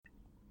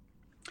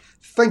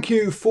Thank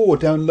you for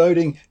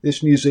downloading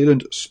this New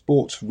Zealand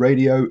Sports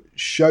Radio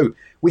show.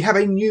 We have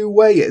a new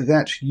way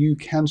that you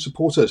can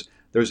support us.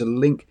 There is a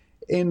link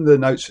in the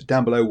notes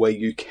down below where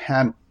you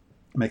can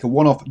make a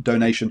one-off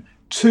donation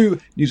to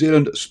New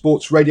Zealand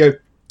Sports Radio.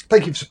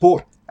 Thank you for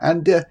support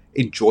and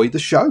enjoy the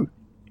show.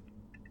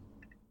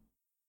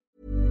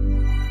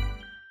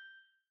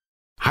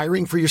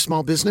 Hiring for your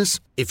small business?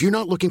 If you're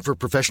not looking for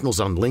professionals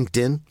on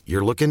LinkedIn,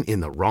 you're looking in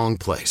the wrong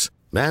place.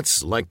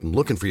 That's like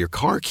looking for your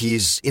car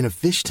keys in a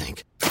fish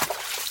tank.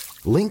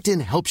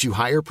 LinkedIn helps you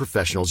hire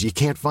professionals you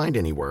can't find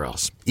anywhere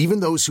else, even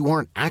those who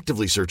aren't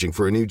actively searching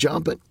for a new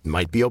job but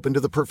might be open to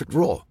the perfect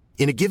role.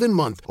 In a given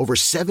month, over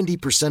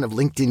 70% of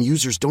LinkedIn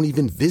users don't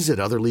even visit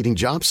other leading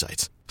job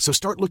sites. So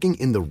start looking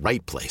in the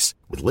right place.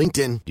 With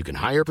LinkedIn, you can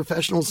hire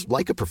professionals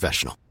like a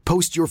professional.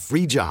 Post your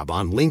free job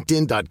on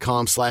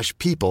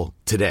linkedin.com/people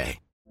today.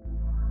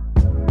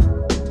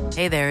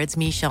 Hey there, it's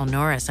Michelle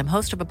Norris. I'm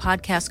host of a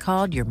podcast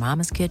called Your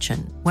Mama's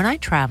Kitchen. When I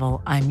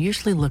travel, I'm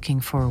usually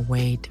looking for a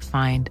way to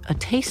find a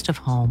taste of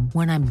home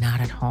when I'm not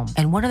at home.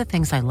 And one of the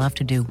things I love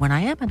to do when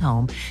I am at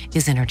home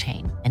is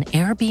entertain. And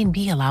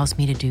Airbnb allows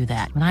me to do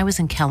that. When I was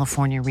in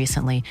California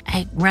recently,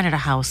 I rented a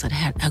house that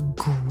had a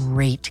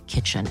great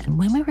kitchen. And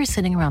when we were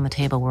sitting around the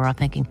table, we were all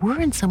thinking,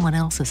 we're in someone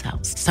else's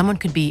house. Someone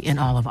could be in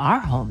all of our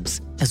homes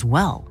as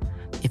well.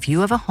 If you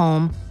have a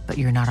home, but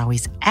you're not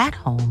always at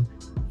home,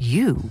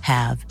 you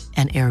have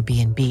an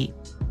Airbnb.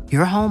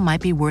 Your home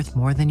might be worth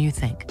more than you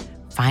think.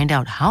 Find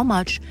out how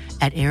much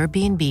at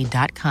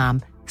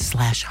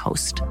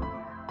airbnb.com/host.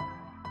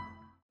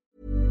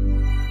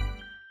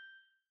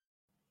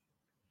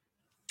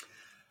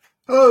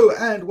 Hello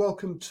and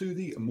welcome to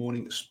the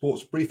morning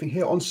sports briefing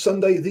here on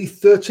Sunday, the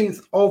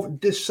 13th of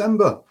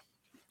December.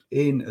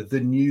 In the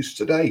news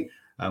today,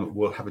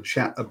 we'll have a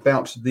chat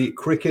about the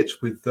cricket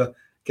with the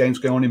games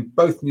going on in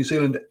both New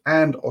Zealand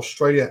and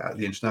Australia at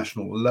the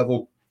international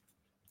level.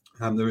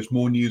 There is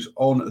more news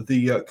on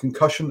the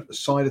concussion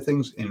side of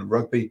things in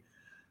rugby.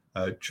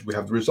 We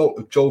have the result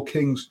of Joel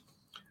King's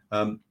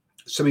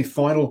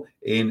semi-final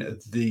in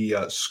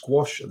the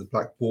squash at the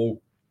black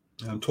ball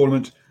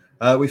tournament.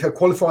 We've had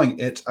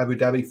qualifying at Abu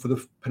Dhabi for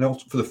the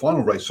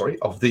final race,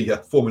 of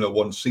the Formula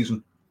One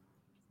season.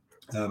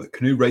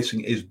 Canoe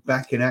racing is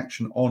back in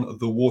action on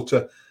the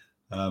water,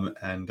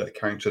 and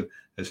Carrington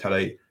has had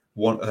a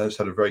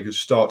very good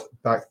start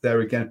back there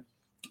again.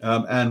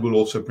 And we'll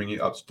also bring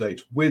you up to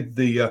date with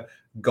the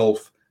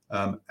golf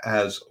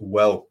as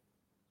well.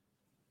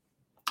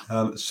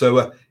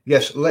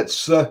 Yes,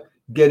 let's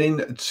get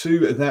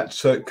into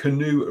that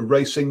canoe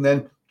racing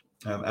then.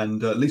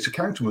 And Lisa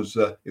Carrington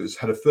had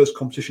her first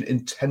competition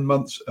in 10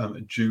 months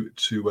due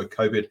to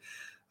COVID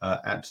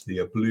at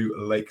the Blue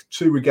Lake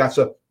 2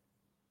 regatta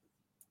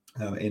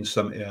in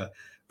some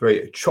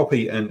very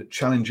choppy and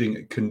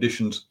challenging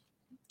conditions.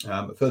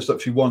 First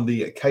up, she won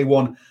the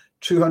K1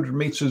 200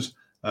 meters.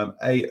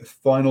 A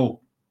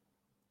final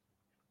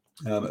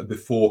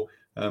before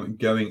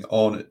going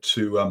on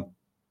to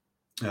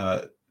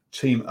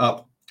team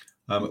up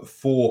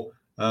for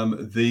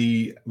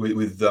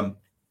with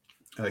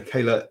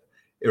Kayla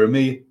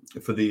Irami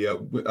for the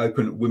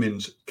Open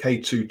Women's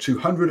K2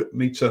 200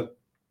 meter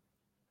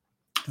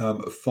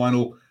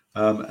final,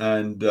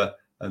 and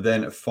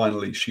then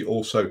finally she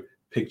also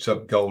picked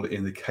up gold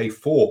in the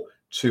K4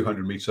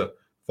 200 meter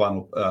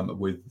final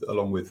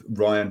along with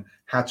Ryan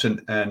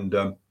Hatton and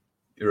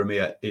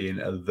Iremia in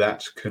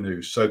that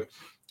canoe. So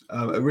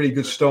a really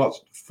good start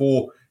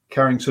for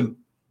Carrington,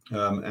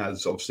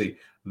 as obviously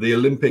the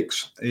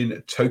Olympics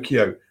in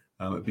Tokyo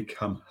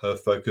become her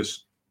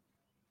focus,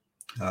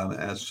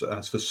 as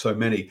for so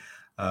many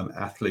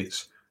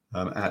athletes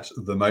at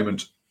the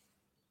moment.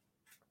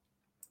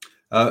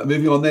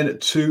 Moving on then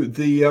to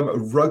the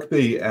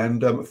rugby,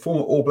 and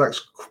former All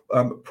Blacks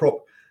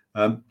prop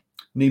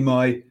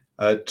Nimai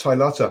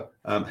Tailata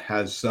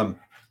has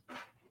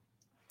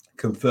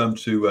confirmed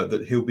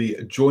that he'll be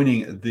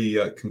joining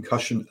the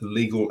concussion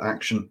legal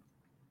action.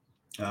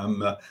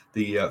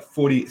 The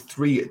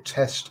 43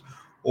 Test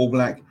All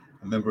Black,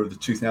 a member of the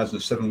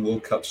 2007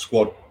 World Cup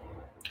squad,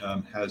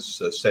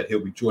 has said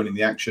he'll be joining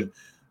the action,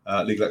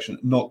 legal action,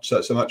 not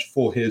so much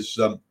for his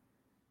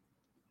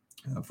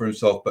for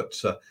himself, but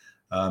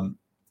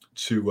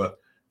to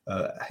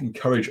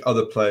encourage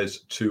other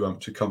players to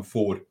come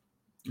forward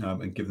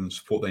and give them the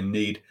support they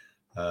need.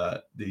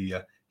 He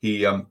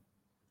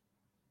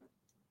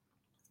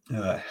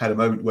had a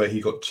moment where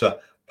he got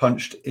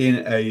punched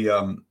in a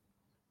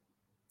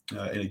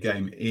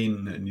game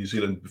in New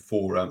Zealand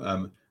before,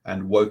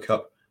 and woke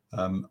up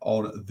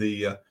on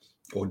the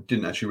or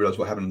didn't actually realise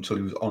what happened until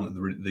he was on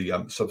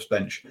the subs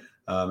bench,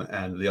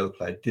 and the other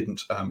player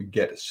didn't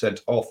get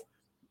sent off,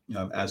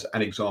 as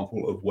an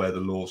example of where the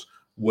laws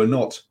were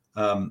not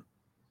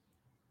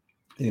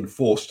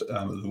enforced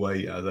the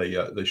way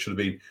they should have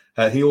been.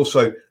 He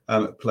also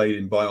played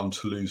in Bayonne,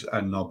 Toulouse,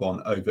 and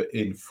Narbonne over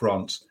in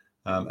France,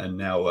 and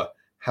now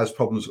has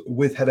problems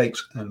with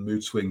headaches and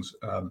mood swings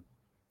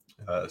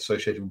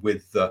associated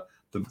with the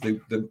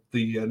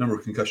number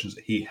of concussions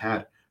that he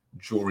had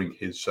during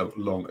his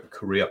long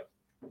career.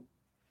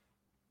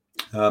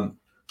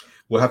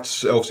 We'll have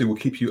to obviously we'll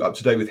keep you up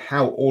to date with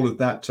how all of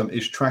that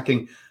is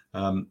tracking.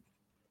 Carl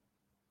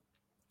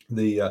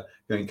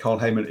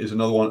Heyman is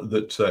another one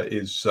that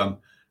is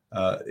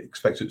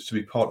expected to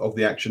be part of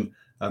the action.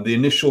 The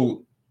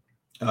initial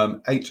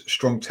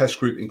 8-strong test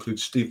group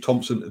includes Steve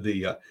Thompson,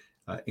 the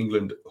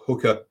England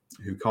hooker,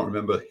 who can't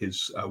remember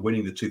his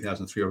winning the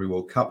 2003 Rugby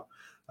World Cup.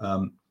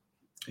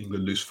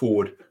 England loose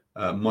forward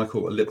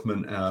Michael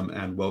Lipman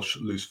and Welsh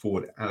loose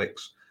forward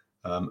Alex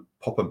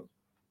Popham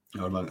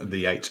are among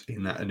the 8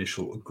 in that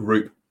initial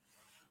group.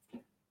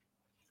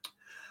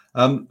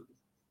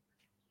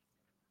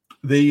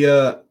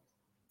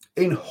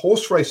 In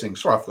horse racing,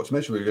 sorry, I forgot to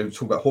mention we were going to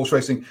talk about horse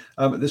racing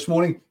this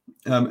morning.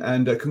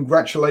 And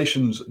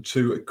congratulations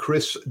to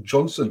Chris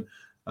Johnson,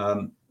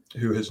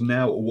 who has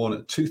now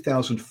won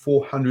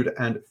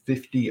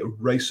 2,450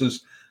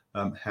 races,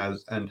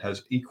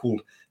 has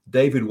equaled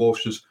David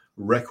Walsh's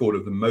record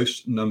of the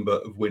most number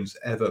of wins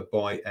ever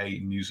by a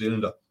New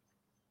Zealander.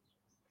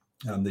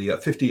 And the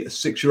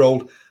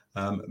 56-year-old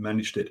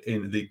managed it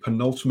in the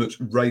penultimate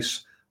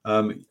race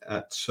on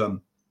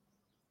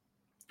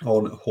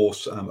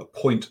horse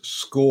Point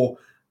Score.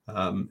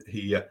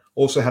 He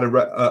also had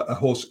a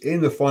horse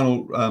in the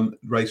final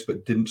race,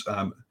 but didn't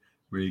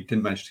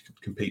manage to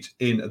compete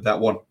in that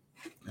one.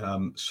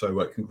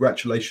 So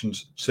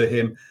congratulations to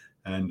him,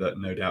 and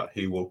no doubt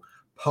he will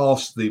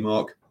pass the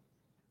mark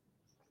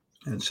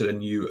and set a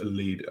new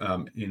lead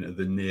in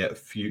the near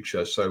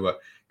future. So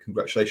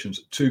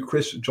congratulations to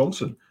Chris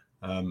Johnson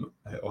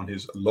on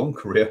his long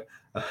career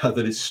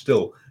that is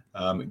still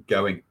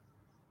going.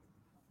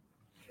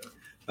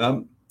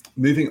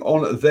 Moving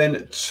on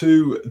then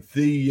to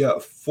the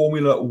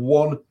Formula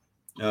One,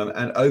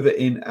 and over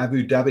in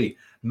Abu Dhabi,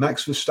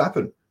 Max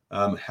Verstappen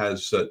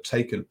has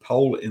taken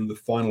pole in the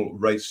final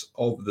race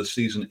of the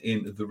season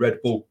in the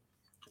Red Bull,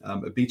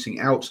 beating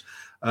out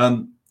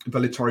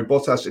Valtteri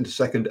Bottas into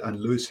second and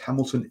Lewis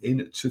Hamilton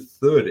into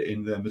third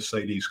in their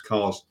Mercedes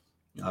cars.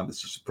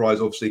 It's a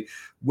surprise, obviously,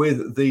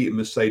 with the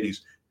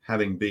Mercedes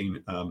having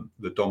been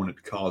the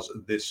dominant cars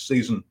this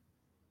season.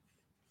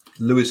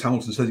 Lewis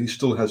Hamilton says he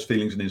still has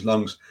feelings in his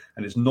lungs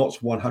and is not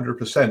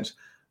 100%,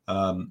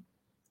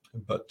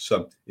 but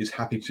is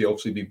happy to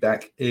obviously be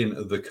back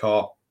in the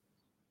car.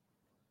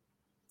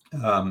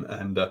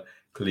 And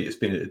clearly it's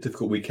been a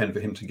difficult weekend for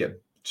him to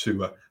get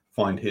to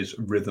find his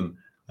rhythm.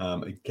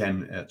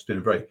 Again, it's been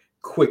a very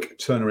quick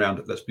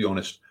turnaround, let's be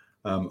honest,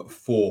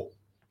 for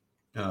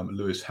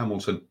Lewis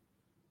Hamilton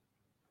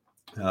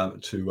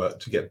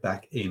to get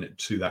back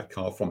into that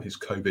car from his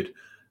COVID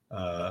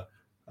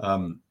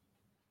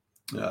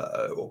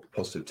or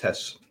positive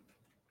tests.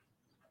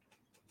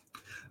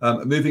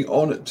 Moving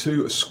on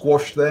to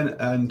squash then,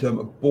 and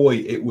boy,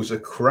 it was a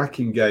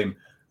cracking game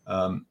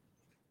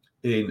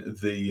in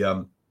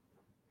the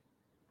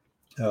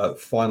in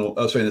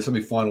the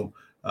semi-final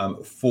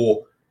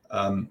for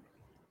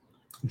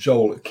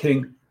Joel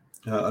King.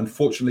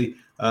 Unfortunately,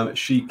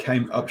 she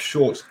came up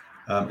short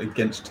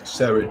against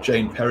Sarah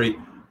Jane Perry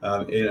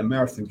in a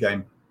marathon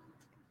game.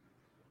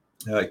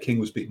 King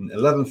was beaten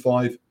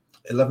 11-5,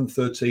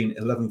 11-13,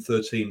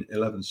 11-13,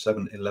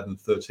 11-7,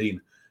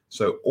 11-13.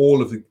 So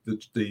all of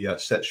the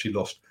sets she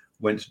lost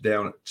went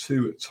down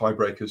to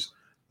tiebreakers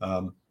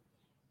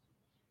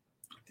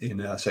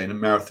in a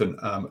marathon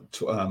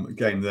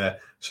game there.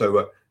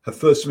 So her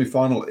first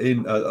semi-final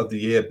of the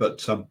year,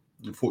 but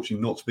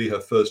unfortunately not to be her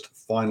first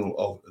final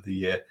of the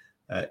year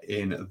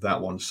in that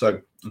one.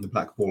 So in the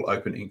Black Ball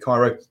Open in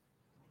Cairo.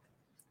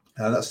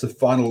 That's the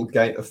final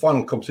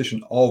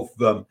competition of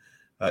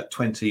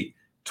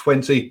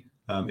 2020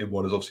 in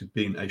what has obviously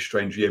been a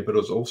strange year, but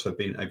has also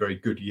been a very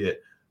good year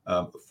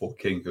for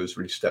King, who has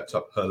really stepped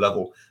up her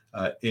level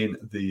in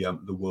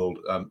the world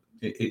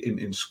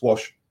in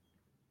squash.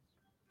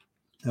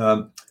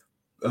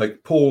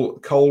 Paul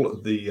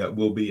Cole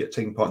will be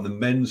taking part in the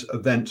men's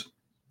event.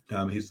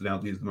 He's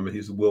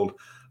the world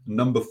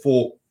number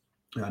 4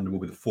 and will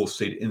be the 4th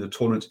seed in the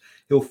tournament.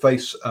 He'll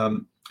face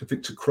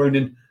Victor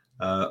Cronin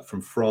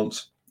from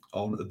France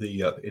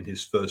in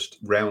his first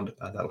round,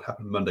 and that'll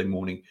happen Monday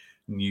morning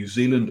New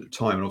Zealand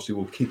time. And obviously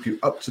we'll keep you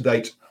up to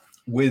date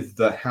with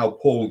how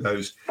Paul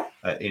goes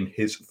in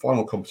his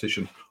final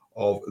competition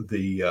of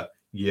the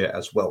year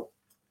as well.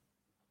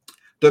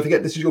 Don't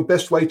forget, this is your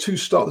best way to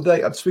start the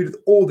day up to speed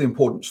with all the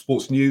important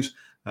sports news.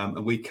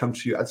 And we come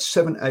to you at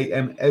 7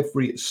 a.m.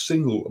 every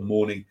single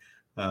morning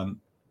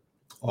on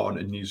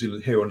New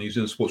Zealand, here on New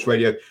Zealand Sports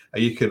Radio.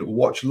 You can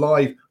watch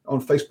live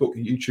on Facebook,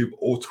 YouTube,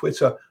 or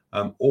Twitter,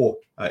 or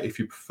if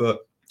you prefer,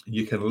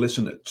 you can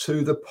listen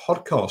to the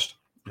podcast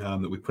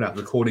that we put out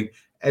recording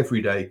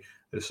every day.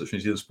 It's such New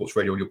Zealand Sports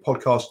Radio on your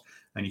podcast,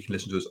 and you can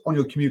listen to us on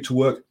your commute to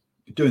work,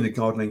 doing the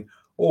gardening,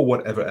 or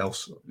whatever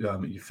else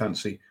you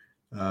fancy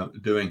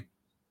doing.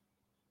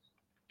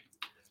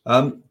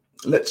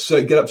 Let's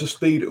get up to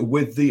speed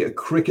with the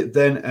cricket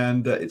then,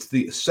 and it's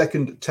the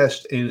second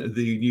test in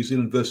the New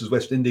Zealand versus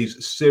West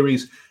Indies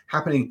series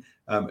happening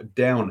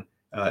down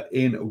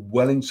in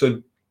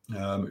Wellington.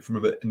 If you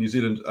remember, New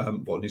Zealand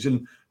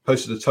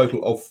posted a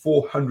total of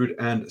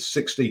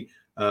 460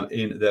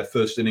 in their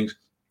first innings,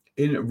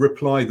 In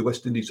reply, the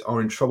West Indies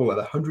are in trouble at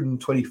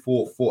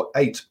 124 for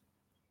 8.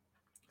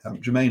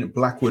 Jermaine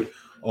Blackwood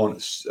on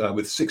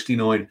with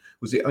 69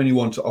 was the only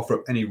one to offer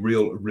up any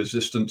real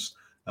resistance.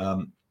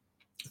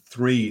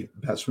 3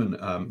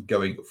 batsmen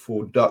going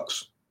for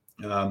ducks,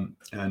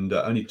 and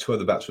only 2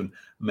 other batsmen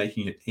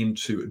making it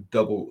into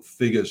double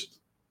figures.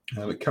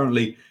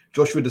 Currently,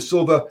 Joshua Da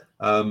Silva,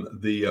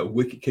 the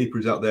wicketkeeper,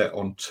 is out there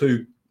on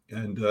 2,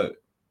 and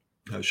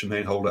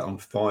Shemaine Holder on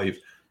 5.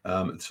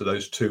 So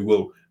those 2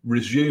 will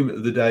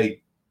resume the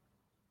day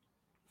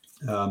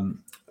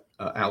resume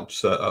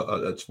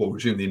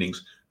the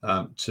innings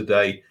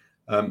today.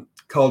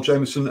 Carl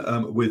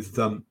Jamieson with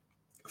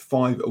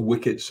 5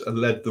 wickets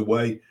led the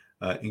way,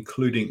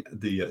 including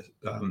the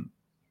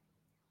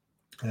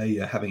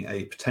having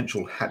a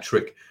potential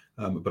hat-trick,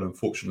 but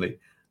unfortunately,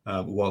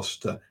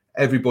 whilst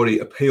everybody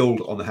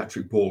appealed on the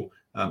hat-trick ball,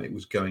 it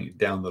was going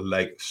down the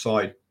leg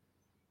side.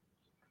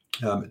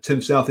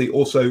 Tim Southey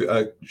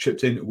also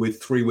chipped in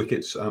with 3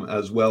 wickets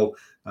as well.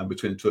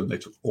 Between the 2 of them, they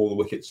took all the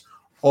wickets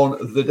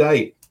on the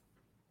day.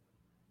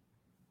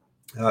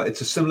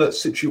 It's a similar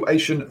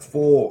situation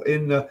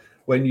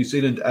when New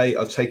Zealand A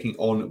are taking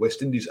on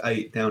West Indies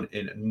A down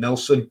in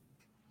Nelson.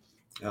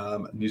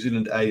 New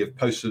Zealand A have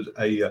posted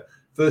a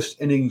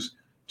first innings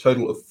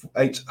total of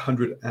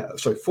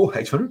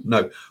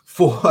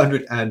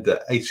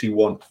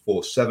 481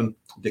 for 7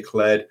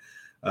 declared.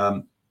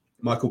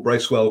 Michael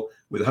Bracewell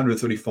with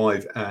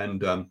 135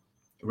 and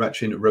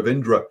Rachin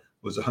Ravindra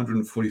was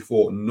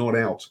 144 not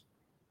out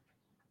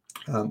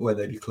where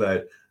they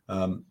declared.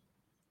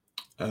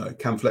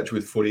 Cam Fletcher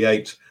with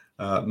 48,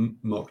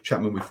 Mark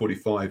Chapman with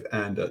 45,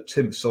 and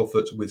Tim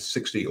Selford with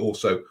 60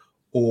 also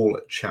all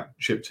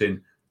chipped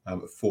in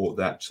for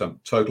that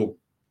total.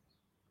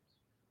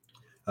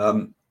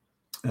 And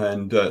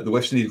the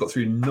West Indies got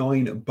through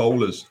 9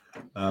 bowlers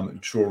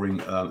during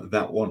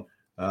that one.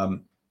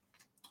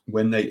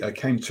 When they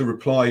came to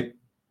reply,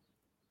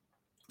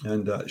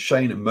 and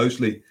Shane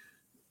Mosley,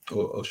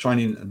 or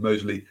Shining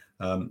Mosley,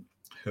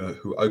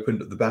 who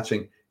opened the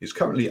batting, is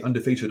currently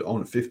undefeated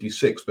on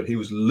 56, but he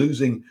was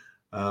losing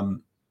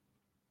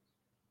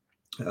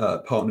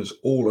partners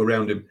all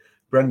around him.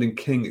 Brandon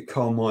King,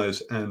 Carl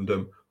Myers,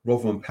 and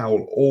Rovman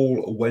Powell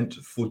all went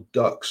for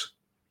ducks,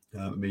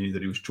 meaning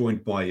that he was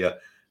joined by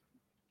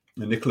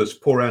Nicholas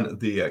Pooran,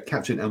 the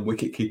captain and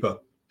wicketkeeper,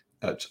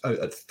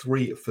 at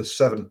 3 for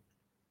 7.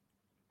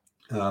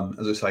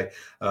 As I say,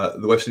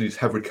 the West Indies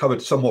have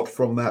recovered somewhat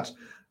from that,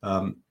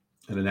 and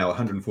are now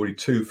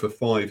 142 for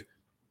 5.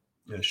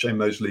 Shane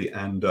Mosley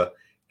and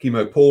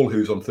Kimo Paul,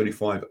 who's on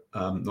 35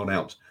 not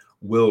out,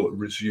 will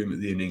resume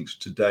the innings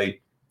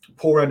today.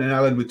 Pooran and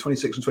Allen with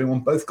 26 and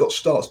 21 both got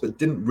starts, but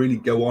didn't really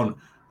go on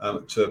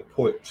to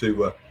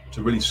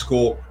really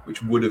score,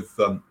 which would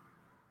have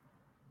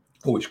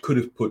or which could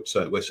have put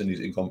West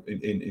Indies in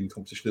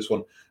competition. This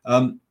one,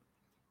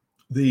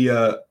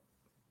 the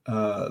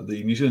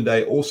New Zealand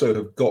A also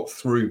have got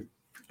through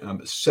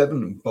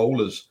 7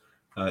 bowlers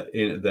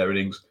in their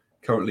innings.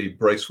 Currently,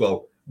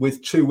 Bracewell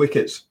with 2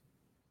 wickets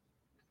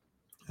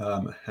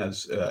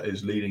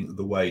is leading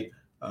the way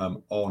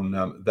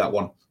on that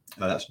one.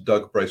 That's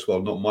Doug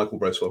Bracewell, not Michael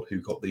Bracewell, who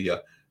got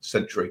the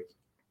century.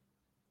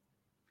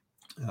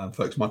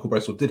 Folks, Michael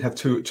Bracewell did have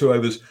two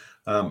overs,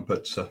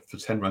 but for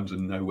 10 runs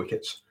and no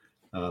wickets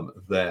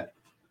there.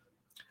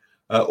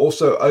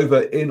 Also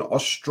over in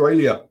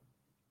Australia,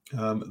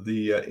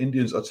 the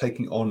Indians are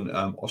taking on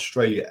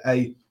Australia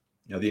A.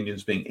 The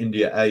Indians being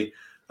India A.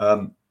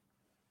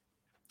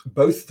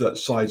 Both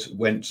sides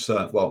went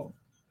well.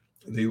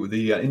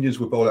 The Indians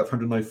were bowled out for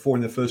 194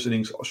 in their first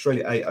innings.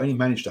 Australia A only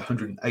managed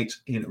 108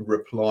 in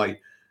reply,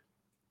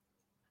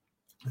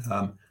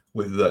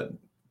 with the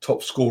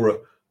top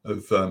scorer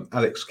of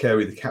Alex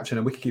Carey, the captain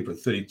and wicketkeeper, at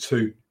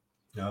 32.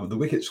 The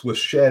wickets were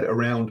shared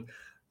around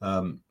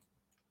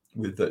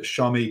with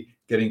Shami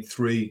getting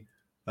 3,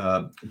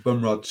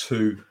 Bumrah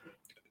 2,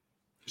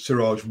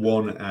 Siraj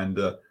 1, and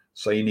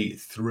Saini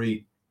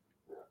 3.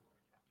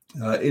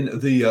 In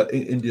the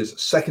India's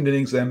second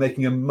innings, they're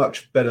making a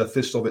much better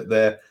fist of it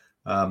there.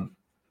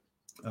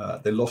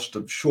 They lost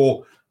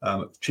Shaw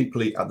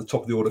cheaply at the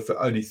top of the order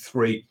for only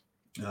 3,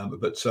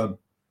 but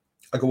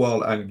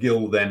Agarwal and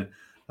Gill then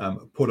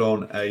put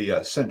on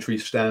a century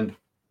stand.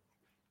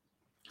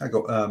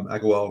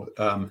 Agarwal,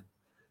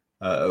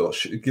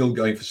 Gill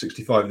going for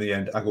 65 in the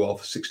end, Agarwal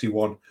for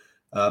 61.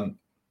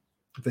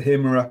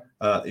 Vihimra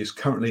is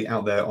currently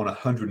out there on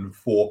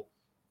 104,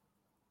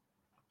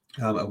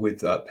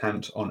 with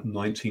Pant on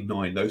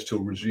 99. Those two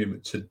will resume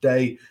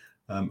today.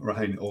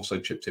 Rahane also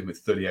chipped in with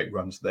 38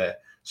 runs there.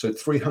 So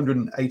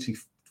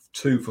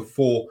 382 for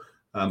 4,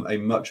 a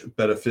much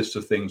better fist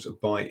of things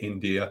by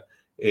India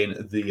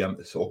in the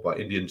by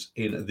Indians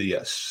in the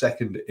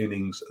second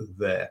innings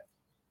there.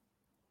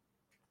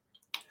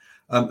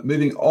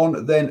 Moving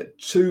on then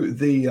to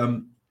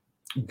the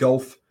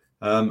Gulf,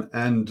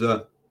 and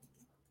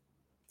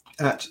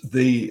at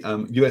the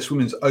US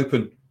Women's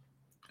Open,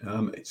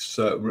 it's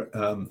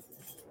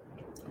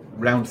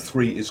round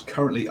 3 is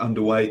currently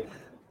underway.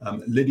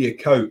 Lydia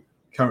Ko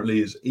currently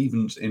is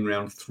evens in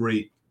round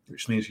 3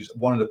 which means she's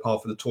 1 under par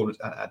for the tournament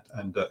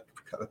and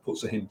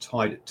puts her in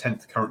tied at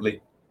 10th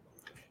currently.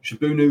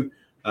 Shibunu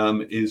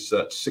is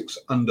 6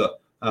 under,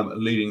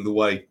 leading the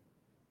way.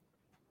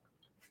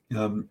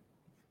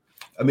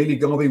 Amelia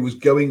Garvey was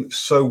going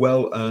so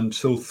well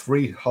until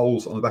 3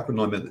 holes on the back of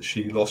 9 meant that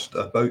she lost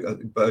a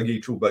bogey,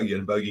 triple bogey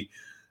and bogey,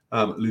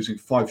 losing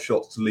 5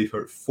 shots to leave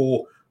her at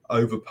 4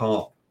 over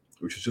par,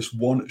 which was just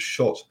 1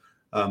 shot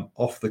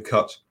off the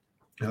cut.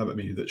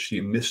 Meaning that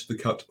she missed the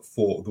cut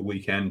for the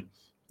weekend.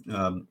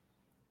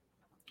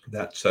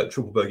 That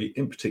triple bogey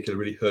in particular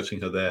really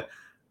hurting her there.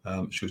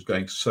 She was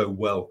going so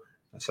well.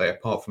 I say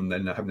apart from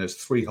then having those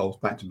 3 holes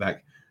back to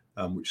back,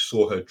 which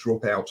saw her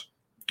drop out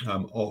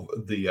of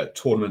the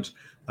tournament.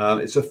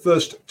 It's her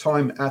first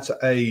time at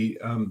a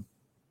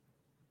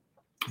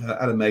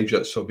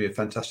major, so it'll be a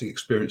fantastic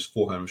experience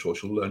for her. I'm sure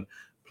she'll learn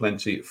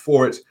plenty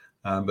for it.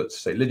 But to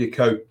say Lydia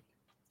Ko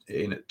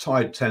in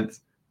tied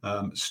 10th,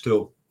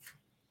 still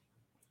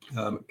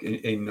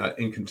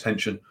in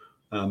contention.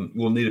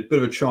 Will need a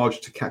bit of a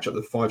charge to catch up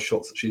the 5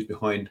 shots that she's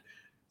behind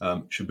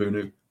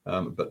Shibunu,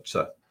 but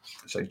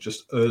say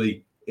just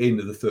early in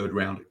the 3rd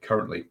round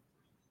currently.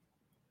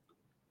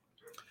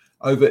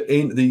 Over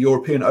in the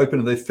European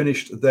Open, they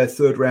finished their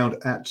 3rd round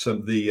at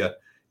the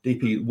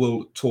DP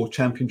World Tour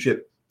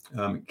Championship.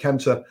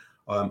 Cantor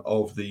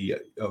of the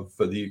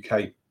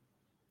UK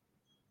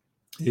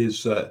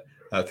is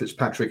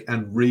Fitzpatrick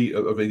and Reed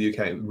of the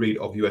UK, Reed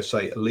of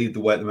USA lead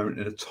the way at the moment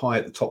in a tie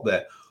at the top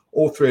there.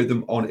 All 3 of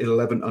them on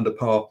 11 under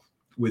par,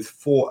 with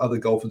 4 other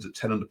golfers at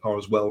 10 under par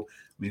as well.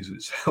 Means that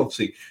it's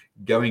obviously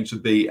going to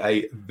be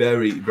a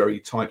very, very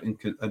tight and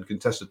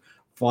contested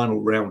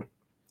final round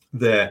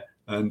there.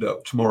 And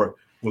tomorrow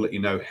we'll let you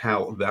know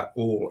how that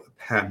all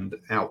panned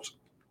out.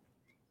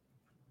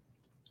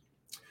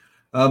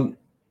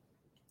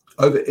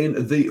 Over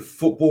in the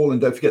football,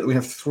 and don't forget that we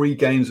have 3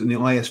 games in the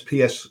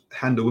ISPS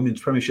Handel Women's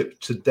Premiership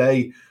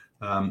today.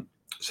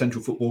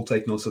 Central Football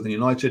taking on Southern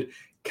United,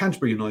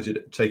 Canterbury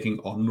United taking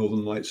on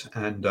Northern Lights,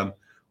 and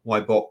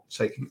Wybot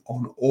taking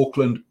on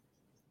Auckland.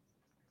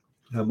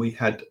 And we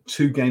had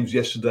 2 games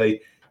yesterday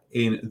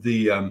in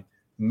the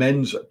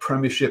men's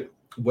Premiership.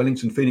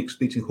 Wellington Phoenix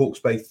beating Hawke's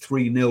Bay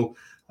 3-0.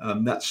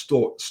 That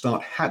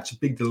start had to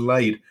be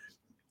delayed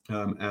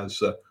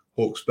as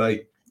Hawke's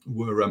Bay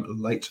were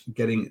late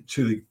getting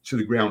to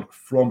the ground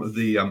from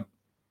the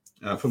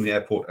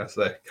airport as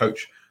their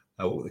coach.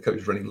 The coach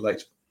was running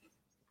late,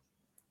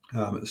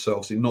 so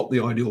obviously not the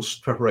ideal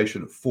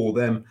preparation for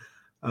them.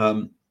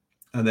 And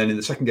then in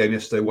the second game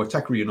yesterday,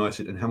 Waitakere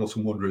United and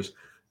Hamilton Wanderers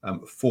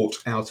fought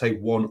out a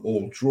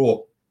 1-1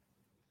 draw.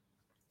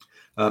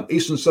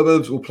 Eastern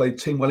Suburbs will play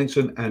Team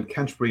Wellington, and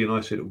Canterbury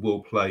United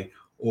will play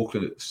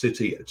Auckland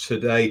City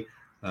today.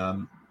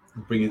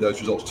 Bringing those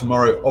results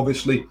tomorrow,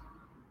 obviously.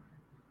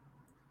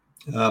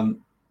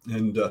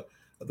 And at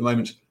the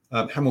moment,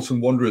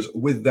 Hamilton Wanderers,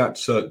 with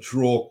that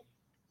draw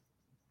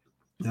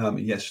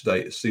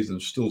yesterday, sees them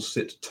still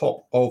sit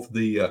top of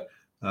the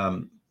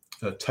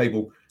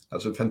table.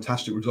 That's a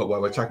fantastic result by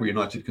Waitakere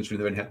United, considering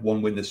they've only had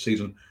 1 win this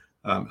season,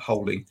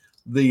 holding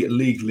the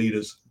league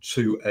leaders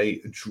to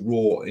a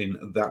draw in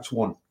that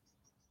one.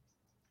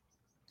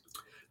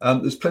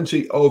 There's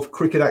plenty of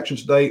cricket action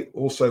today,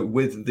 also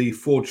with the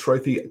Ford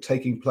Trophy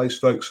taking place,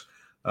 folks.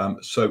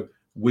 So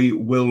we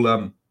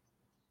will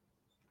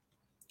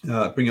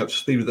bring up to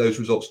speed with those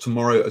results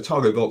tomorrow.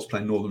 Otago Volts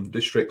playing Northern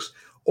Districts,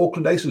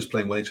 Auckland Aces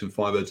playing Wellington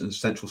Firebirds, and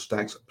Central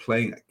Stags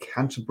playing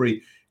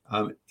Canterbury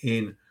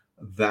in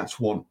that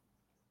one.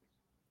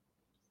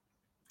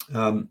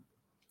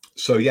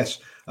 So yes,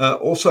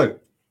 also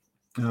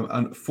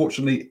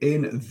unfortunately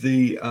in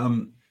the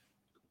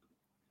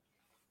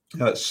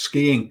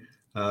skiing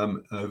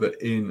over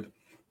in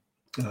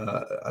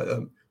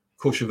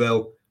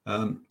Courchevel,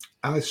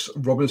 Alice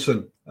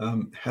Robinson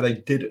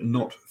did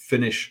not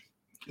finish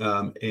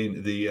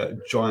in the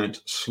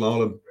giant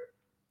slalom.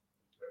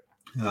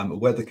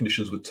 Weather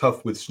conditions were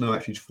tough, with snow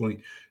actually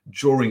falling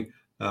during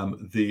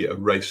the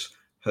race.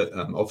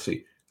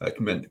 Obviously,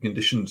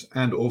 conditions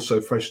and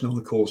also fresh snow on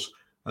the course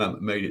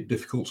made it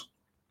difficult.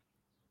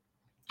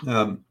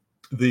 After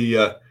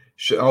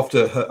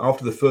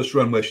the first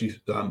run, where she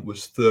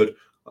was 3rd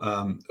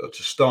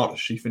to start,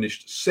 she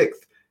finished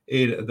 6th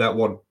in that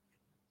one.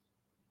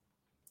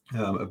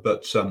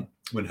 But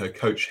when her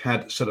coach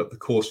had set up the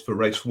course for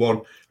race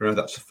 1,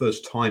 remember that's the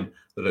first time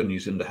that a New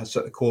Zealander has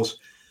set the course.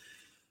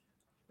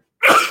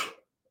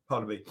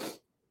 Pardon me.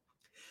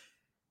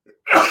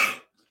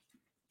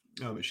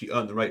 She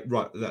earned the rate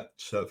for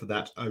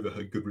that over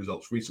her good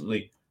results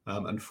recently.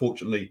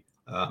 Unfortunately,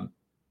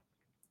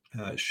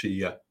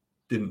 she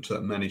didn't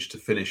manage to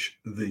finish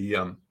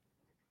the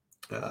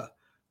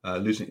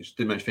losing. She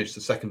didn't manage to finish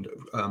the second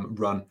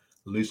run,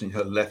 losing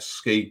her left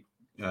ski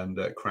and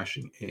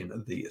crashing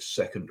in the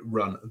second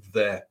run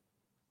there.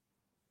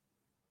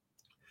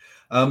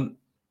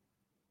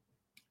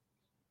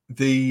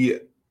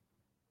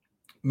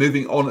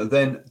 Moving on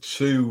then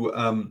to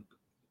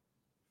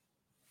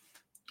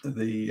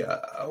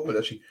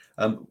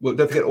don't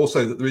forget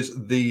also that there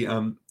is the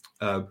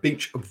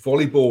beach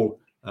volleyball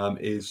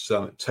is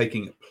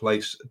taking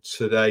place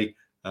today.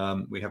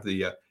 We have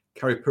the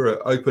Karipura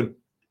Open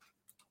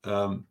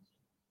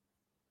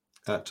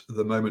at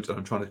the moment, and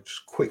I'm trying to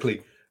just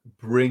quickly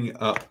bring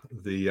up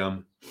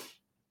the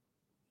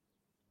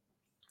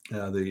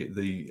sorry,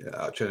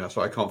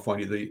 I can't find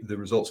you the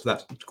results for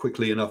that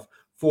quickly enough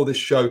for this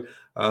show,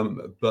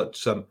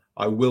 but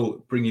I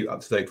will bring you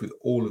up to date with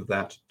all of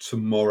that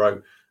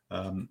tomorrow.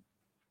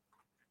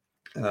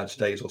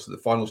 Today is also the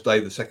finals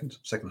day, the second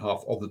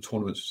half of the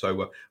tournament,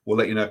 so we'll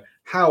let you know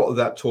how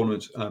that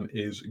tournament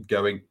is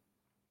going.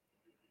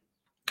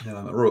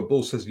 Robert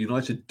Bull says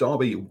United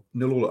derby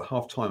 0-0 at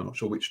half time. I'm not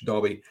sure which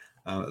derby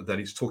that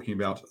he's talking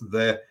about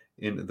there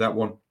in that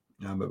one.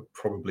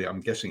 Probably,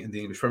 I'm guessing, in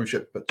the English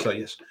Premiership. But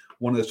yes,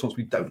 one of those tournaments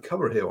we don't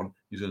cover here on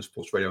New Zealand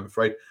Sports Radio, I'm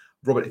afraid.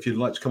 Robert, if you'd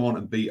like to come on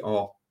and be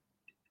our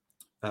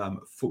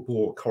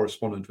football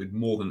correspondent, we'd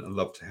more than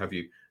love to have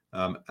you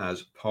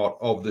as part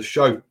of the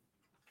show.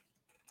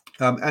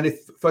 And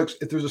if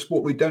there's a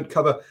sport we don't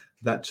cover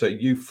that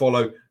you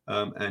follow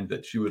and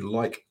that you would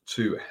like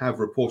to have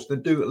reports,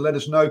 then do let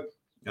us know.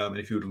 And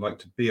if you would like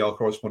to be our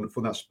correspondent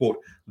for that sport,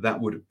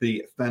 that would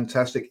be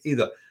fantastic.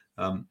 Either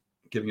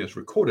giving us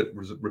recorded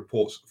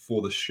reports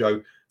for the show,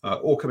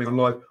 or coming on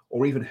live,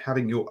 or even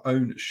having your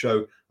own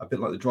show, a bit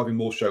like the Driving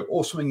Maul show,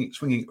 or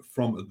swinging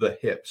from the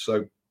hip.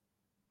 So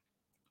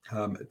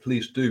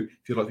please do,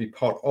 if you'd like to be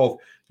part of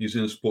New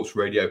Zealand Sports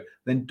Radio,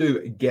 then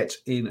do get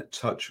in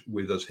touch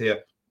with us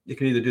here. You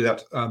can either do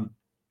that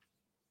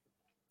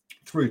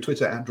through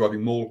Twitter at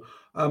Driving Maul,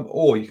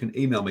 or you can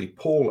email me,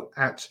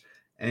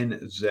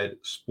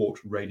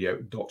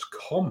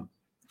 paul@nzsportradio.com.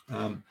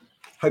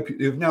 Hope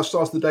you've now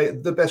started the day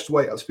the best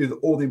way up to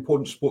all the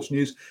important sports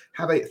news.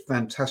 Have a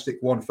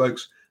fantastic one,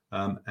 folks,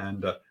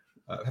 and have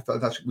a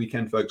fantastic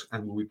weekend, folks,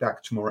 and we'll be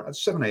back tomorrow at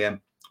 7 a.m.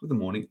 with the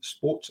morning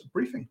sports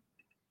briefing.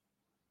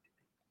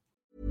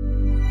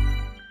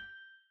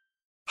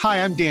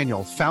 Hi, I'm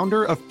Daniel,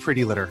 founder of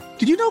Pretty Litter.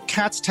 Did you know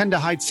cats tend to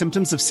hide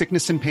symptoms of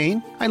sickness and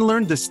pain? I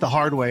learned this the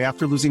hard way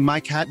after losing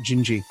my cat,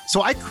 Gingy.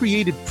 So I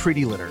created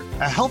Pretty Litter,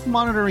 a health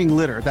monitoring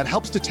litter that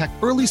helps detect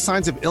early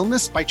signs of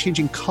illness by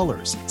changing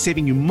colors,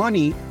 saving you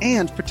money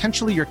and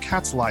potentially your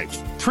cat's life.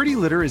 Pretty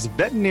Litter is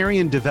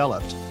veterinarian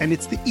developed, and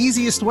it's the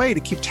easiest way to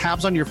keep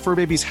tabs on your fur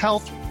baby's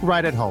health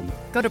right at home.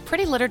 Go to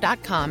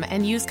prettylitter.com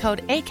and use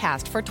code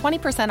ACAST for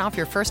 20% off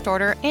your first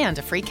order and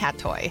a free cat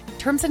toy.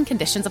 Terms and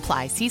conditions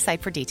apply. See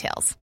site for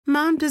details.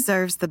 Mom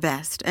deserves the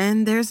best,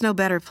 and there's no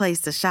better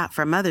place to shop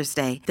for Mother's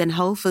Day than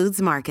Whole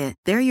Foods Market.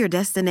 They're your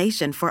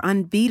destination for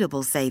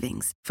unbeatable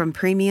savings, from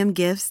premium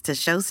gifts to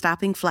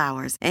show-stopping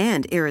flowers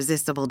and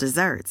irresistible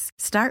desserts.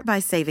 Start by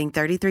saving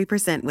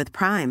 33% with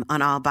Prime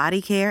on all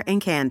body care and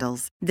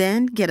candles.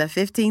 Then get a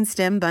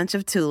 15-stem bunch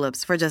of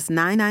tulips for just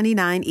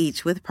 $9.99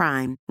 each with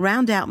Prime.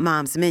 Round out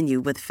Mom's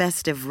menu with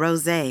festive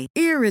rosé,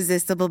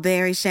 irresistible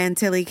berry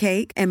chantilly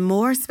cake, and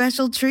more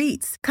special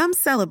treats. Come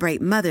celebrate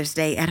Mother's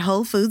Day at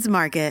Whole Foods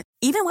Market.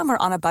 Even when we're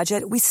on a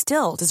budget, we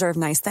still deserve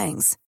nice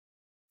things.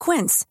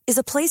 Quince is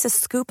a place to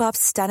scoop up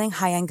stunning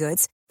high-end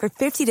goods for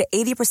 50 to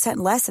 80%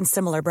 less than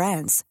similar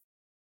brands.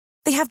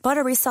 They have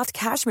buttery soft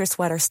cashmere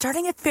sweaters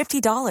starting at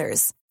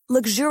 $50,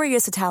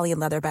 luxurious Italian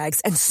leather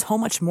bags, and so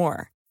much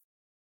more.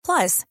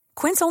 Plus,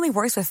 Quince only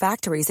works with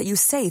factories that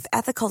use safe,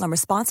 ethical, and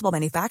responsible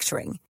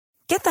manufacturing.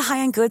 Get the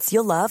high-end goods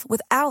you'll love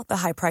without the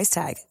high price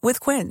tag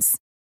with Quince.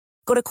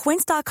 Go to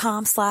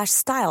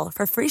quince.com/style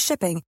for free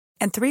shipping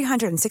and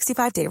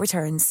 365-day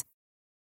returns.